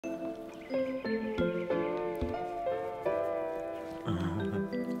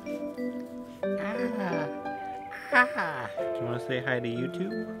Do you want to say hi to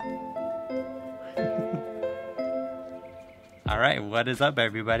YouTube? Alright, what is up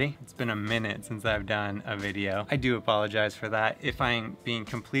everybody? It's been a minute since I've done a video. I do apologize for that. If I'm being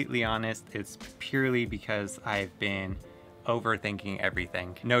completely honest, it's purely because I've been overthinking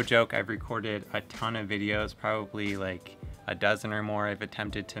everything. No joke, I've recorded a ton of videos, probably like a dozen or more I've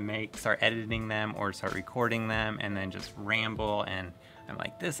attempted to make, start editing them or start recording them and then just ramble, and I'm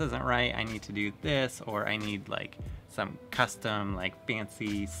like, this isn't right, I need to do this, or I need like some custom like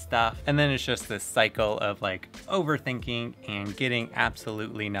fancy stuff. And then it's just this cycle of like overthinking and getting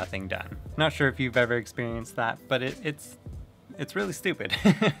absolutely nothing done. Not sure if you've ever experienced that, but it's really stupid.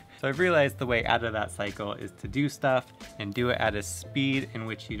 So I've realized the way out of that cycle is to do stuff and do it at a speed in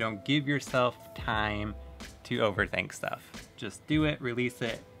which you don't give yourself time to overthink stuff. Just do it, release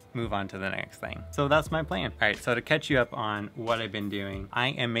it, move on to the next thing. So that's my plan. All right, so to catch you up on what I've been doing, I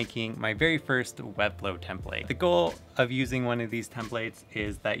am making my very first Webflow template. The goal of using one of these templates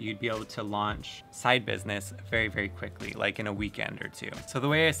is that you'd be able to launch side business very, very quickly, like in a weekend or two. So the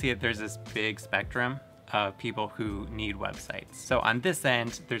way I see it, there's this big spectrum of people who need websites. So on this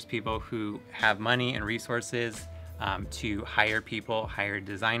end, there's people who have money and resources to hire people, hire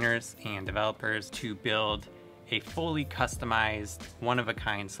designers and developers to build a fully customized,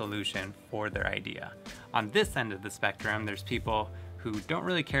 one-of-a-kind solution for their idea. On this end of the spectrum, there's people who don't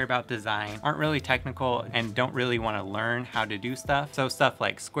really care about design, aren't really technical, and don't really want to learn how to do stuff. So stuff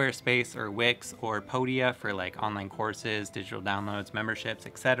like Squarespace or Wix or Podia for like online courses, digital downloads, memberships,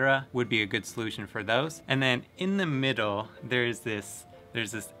 etc. would be a good solution for those. And then in the middle, there's this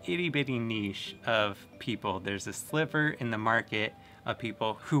itty bitty niche of people. There's a sliver in the market of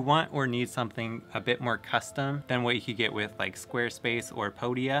people who want or need something a bit more custom than what you could get with like Squarespace or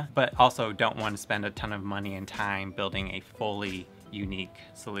Podia, but also don't want to spend a ton of money and time building a fully unique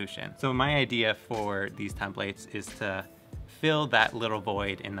solution. So my idea for these templates is to fill that little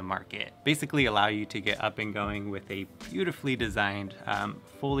void in the market. Basically allow you to get up and going with a beautifully designed,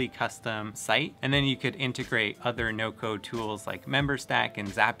 fully custom site. And then you could integrate other no-code tools like MemberStack and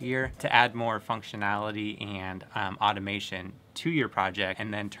Zapier to add more functionality and automation to your project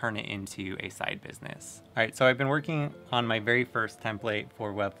and then turn it into a side business. All right, so I've been working on my very first template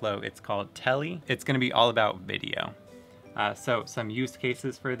for Webflow. It's called Telly. It's gonna be all about video. So some use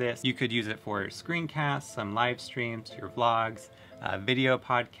cases for this, you could use it for screencasts, some live streams, your vlogs, video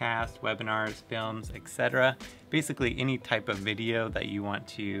podcasts, webinars, films, etc. Basically any type of video that you want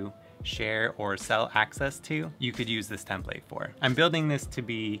to share or sell access to, you could use this template for. I'm building this to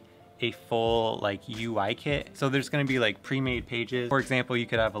be a full like UI kit. So there's gonna be like pre-made pages. For example, you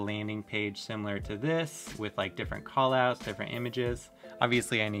could have a landing page similar to this with like different callouts, different images.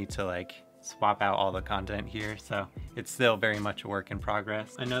 Obviously I need to like swap out all the content here, so it's still very much a work in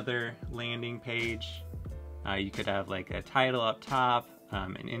progress. Another landing page, you could have like a title up top,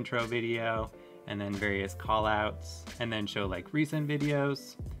 an intro video, and then various callouts, and then show like recent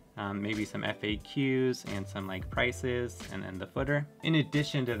videos, maybe some FAQs and some like prices, and then the footer. In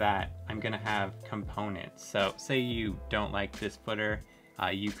addition to that, I'm gonna have components. So say you don't like this footer,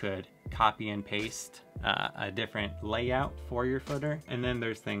 you could copy and paste a different layout for your footer. And then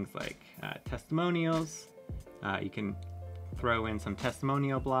there's things like testimonials. You can throw in some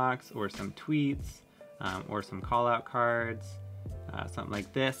testimonial blocks or some tweets or some call out cards, something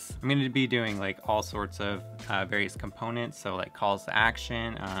like this. I'm going to be doing like all sorts of various components. So like calls to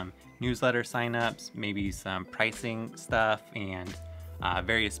action, newsletter signups, maybe some pricing stuff, and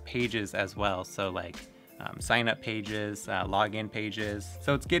various pages as well. So like sign up pages, login pages.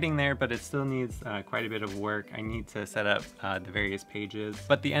 So it's getting there, but it still needs quite a bit of work. I need to set up the various pages,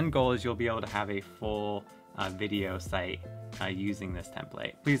 but the end goal is you'll be able to have a full video site using this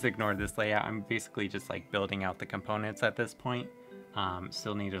template. Please ignore this layout. I'm basically just like building out the components at this point.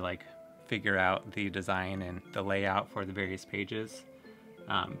 Still need to like figure out the design and the layout for the various pages.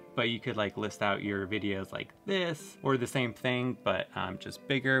 But you could like list out your videos like this, or the same thing, but just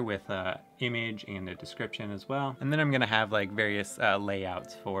bigger with a image and a description as well. And then I'm gonna have like various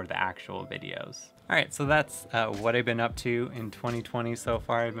layouts for the actual videos. All right, so that's what I've been up to in 2020 so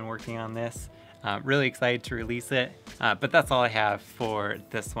far. I've been working on this. Really excited to release it, but that's all I have for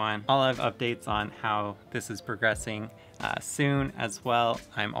this one. I'll have updates on how this is progressing soon as well.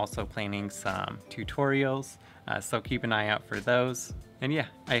 I'm also planning some tutorials, so keep an eye out for those. And yeah,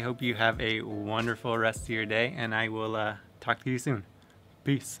 I hope you have a wonderful rest of your day, and I will talk to you soon.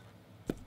 Peace.